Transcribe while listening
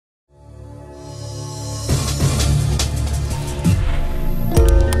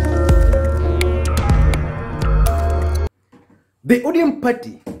The ODM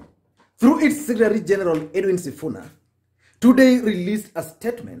party, through its Secretary General Edwin Sifuna, today released a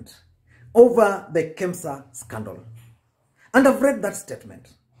statement over the KEMSA scandal. And I've read that statement.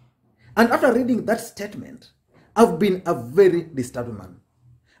 And after reading that statement, I've been a very disturbed man.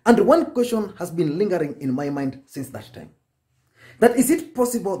 And one question has been lingering in my mind since that time. That is it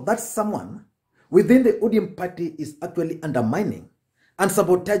possible that someone within the ODM party is actually undermining and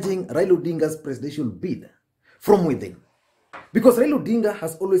sabotaging Raila Odinga's presidential bid from within? Because Raila Odinga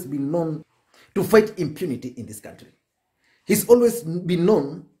has always been known to fight impunity in this country. He's always been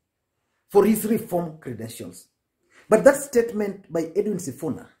known for his reform credentials. But that statement by Edwin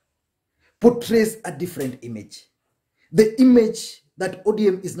Sifuna portrays a different image. The image that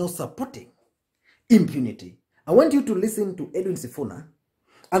ODM is now supporting impunity. I want you to listen to Edwin Sifuna,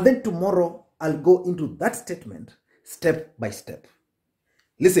 and then tomorrow I'll go into that statement step by step.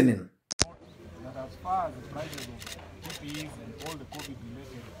 Listen in. That as far as the prices of PPEs and all the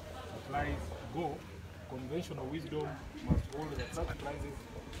COVID-related supplies go, conventional wisdom must hold that such prices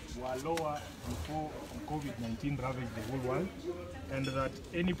were lower before COVID-19 ravaged the whole world, and that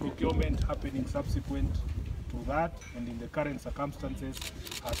any procurement happening subsequent to that and in the current circumstances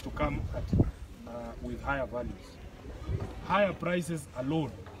has to come at, with higher values. Higher prices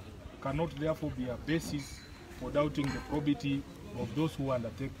alone cannot therefore be a basis for doubting the probity of those who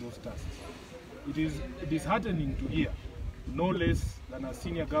undertake those tasks. It is disheartening to hear no less than a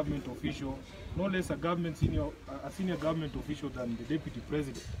senior government official, no less a senior government official than the deputy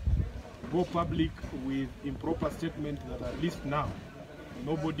president, go public with improper statements that at least now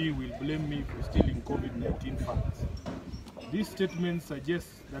nobody will blame me for stealing COVID-19 funds. This statement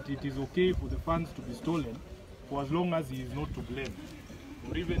suggests that it is okay for the funds to be stolen for as long as he is not to blame.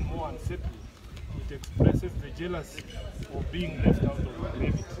 Or even more unsettling, it expresses the jealousy of being left out of the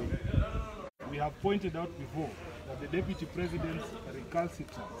gravy train. We have pointed out before that the deputy president's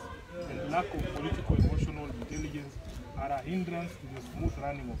recalcitrance and lack of political emotional intelligence are a hindrance to the smooth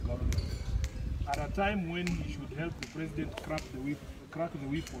running of government. At a time when he should help the president crack the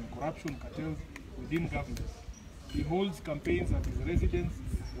whip on corruption cartels within government, he holds campaigns at his residence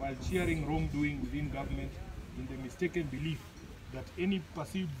while cheering wrongdoing within government in the mistaken belief that any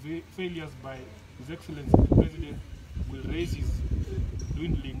perceived failures by His Excellency the President will raise his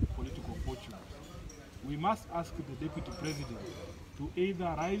dwindling political fortunes. We must ask the Deputy President to either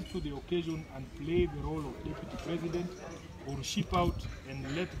rise to the occasion and play the role of Deputy President, or ship out and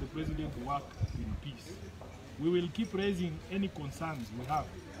let the President work in peace. We will keep raising any concerns we have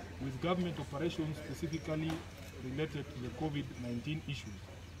with government operations specifically related to the COVID-19 issues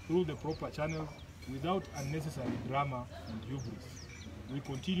through the proper channels without unnecessary drama and hubris. We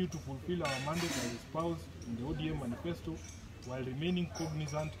continue to fulfill our mandate as espoused in the ODM manifesto while remaining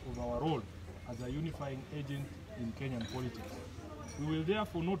cognizant of our role as a unifying agent in Kenyan politics. We will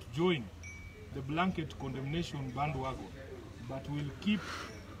therefore not join the blanket condemnation bandwagon, but will keep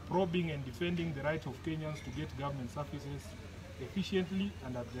probing and defending the right of Kenyans to get government services efficiently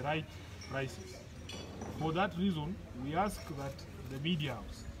and at the right prices. For that reason, we ask that the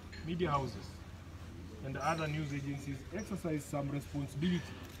media houses and other news agencies exercise some responsibility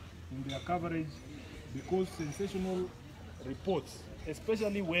in their coverage, because sensational reports,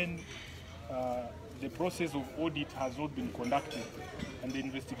 especially when the process of audit has not been conducted and the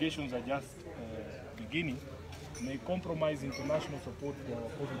investigations are just beginning, may compromise international support for our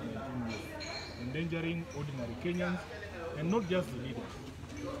COVID-19 war, endangering ordinary Kenyans and not just the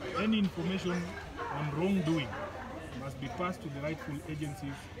leaders. Any information on wrongdoing must be passed to the rightful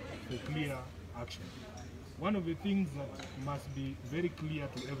agencies for clear action. One of the things that must be very clear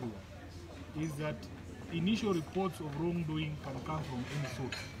to everyone is that initial reports of wrongdoing can come from any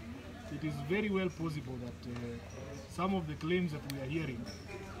source. It is very well possible that some of the claims that we are hearing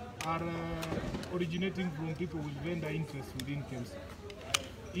are originating from people with vendor interests within KEMSA.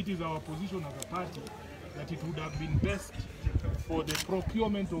 It is our position as a party that it would have been best for the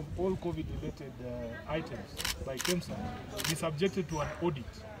procurement of all COVID-related items by KEMSA be subjected to an audit,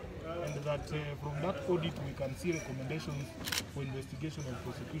 and that from that audit we can see recommendations for investigation and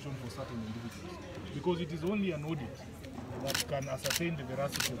prosecution for certain individuals. Because it is only an audit that can ascertain the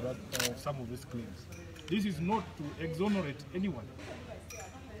veracity of some of these claims. This is not to exonerate anyone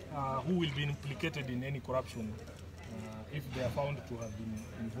who will be implicated in any corruption if they are found to have been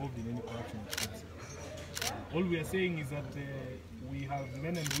involved in any corruption. All we are saying is that we have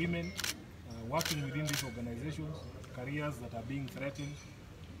men and women working within these organizations, careers that are being threatened,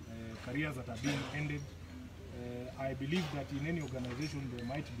 careers that are being ended. I believe that in any organization there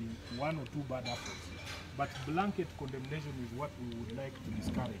might be one or two bad apples, but blanket condemnation is what we would like to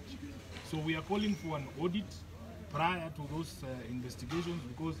discourage. So we are calling for an audit prior to those investigations,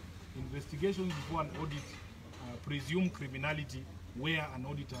 because investigations before an audit presume criminality where an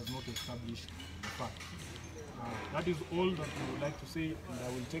audit has not established the fact. That is all that we would like to say, and I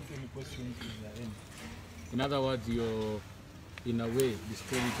will take any questions in the end. In other words, you're in a way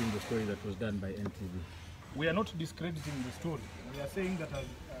discrediting the story that was done by NTV. We are not discrediting the story. We are saying that as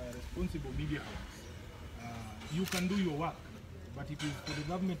responsible media house, you can do your work, but it is for the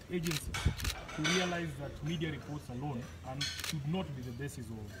government agency to realize that media reports alone should not be the basis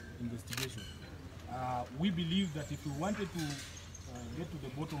of investigation. We believe that if we wanted to get to the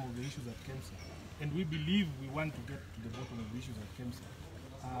bottom of the issues at KEMSA, and we believe we want to get to the bottom of the issues at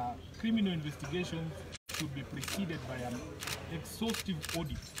KEMSA, criminal investigations should be preceded by an exhaustive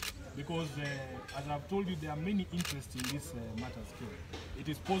audit, because as I've told you, there are many interests in this matter scale. It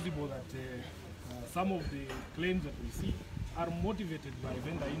is possible that some of the claims that we see are motivated by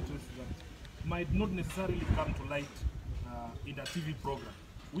vendor interests that might not necessarily come to light in a TV program,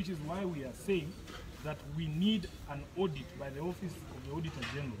 which is why we are saying that we need an audit by the Office of the Auditor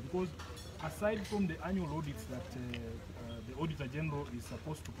General, because aside from the annual audits that the Auditor General is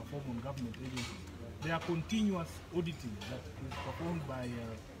supposed to perform on government agencies, there are continuous auditing that is performed by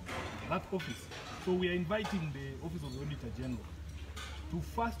that office. So we are inviting the Office of the Auditor General to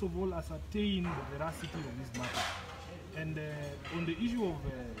first of all ascertain the veracity of this matter. And on the issue of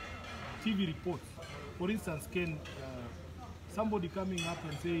TV reports, for instance, can somebody coming up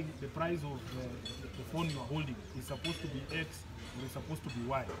and saying the price of the phone you are holding is supposed to be X or is supposed to be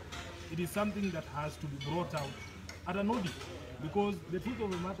Y. It is something that has to be brought out at an audit, because the truth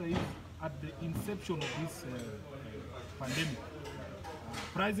of the matter is, at the inception of this pandemic,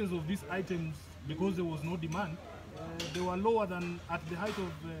 prices of these items, because there was no demand, they were lower than at the height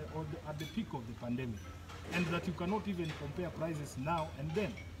of, at the peak of the pandemic. And that you cannot even compare prices now and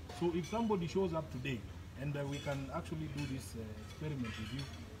then. So if somebody shows up today, and we can actually do this experiment with you,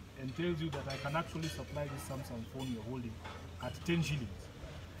 and tells you that I can actually supply this Samsung phone you're holding at 10 shillings,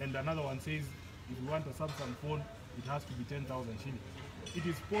 and another one says if you want a Samsung phone, it has to be 10,000 shillings. It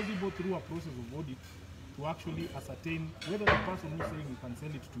is possible through a process of audit to actually ascertain whether the person who's saying you can sell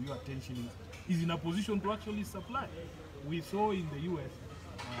it to you at 10 shillings is in a position to actually supply. We saw in the US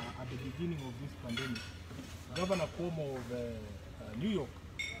at the beginning of this pandemic, Governor Cuomo of New York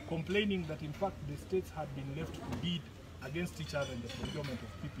complaining that in fact the states had been left to bid against each other in the procurement of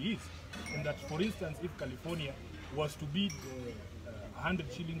PPEs, and that, for instance, if California was to bid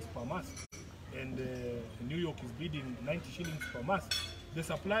 100 shillings per mask, and New York is bidding 90 shillings per mask, the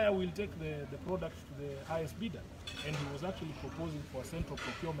supplier will take the product to the highest bidder. And he was actually proposing for a central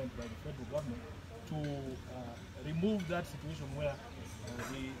procurement by the federal government to remove that situation where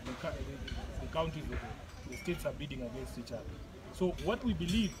the counties, the states are bidding against each other. So what we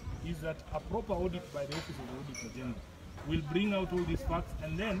believe is that a proper audit by the Office of the Auditor General will bring out all these facts,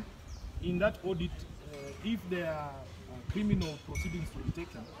 and then in that audit, if there are criminal proceedings to be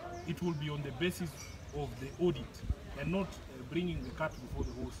taken, it will be on the basis of the audit and not bringing the cat before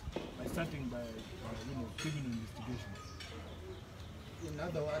the horse by starting by criminal investigations. In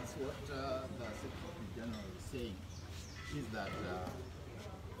other words, what the Secretary General is saying is that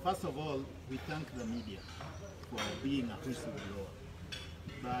first of all, we thank the media for being a whistleblower,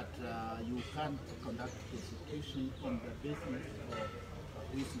 but you can't conduct prosecution on the basis of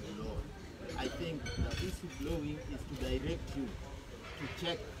a whistleblower. I think the whistleblowing is to direct you to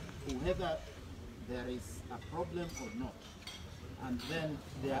check whether there is a problem or not. And then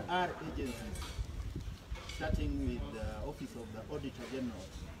there are agencies, starting with the Office of the Auditor General,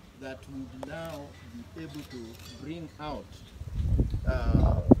 that would now be able to bring out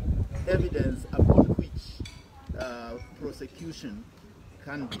evidence upon which prosecution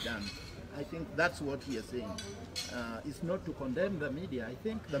can be done. I think that's what we are saying. It's not to condemn the media. I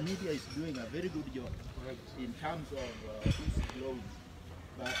think the media is doing a very good job in terms of whistleblowing.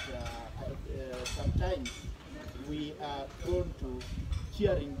 But sometimes we are prone to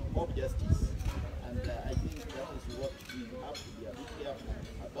cheering mob justice. And I think that is what we have to be a bit careful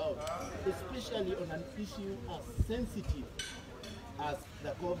about, especially on an issue as sensitive as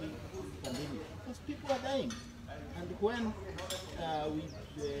the COVID pandemic, because people are dying. And when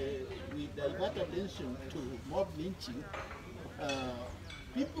we divert attention to mob lynching,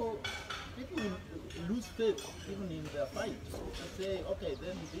 people will lose faith even in the fight. They say, okay,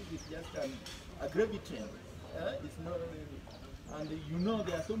 then this is just a gravy train. It's not really. And you know,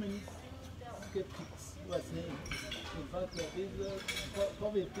 there are so many skeptics who are saying, in fact, this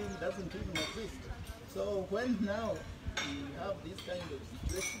COVID thing doesn't even exist. So when now we have this kind of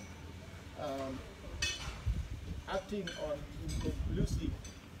situation, acting on inconclusive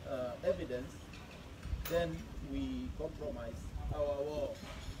evidence, then we compromise our war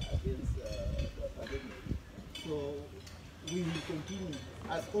against the pandemic. So we will continue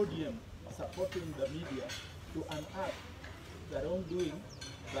as ODM supporting the media to unearth the wrongdoing,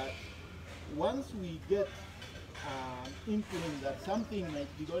 but once we get inkling that something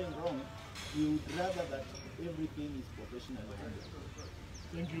might be going wrong, we would rather that everything is professionally handled.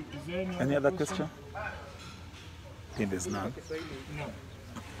 Thank you. Is there Any other question? It is none.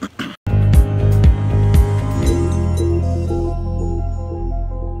 No.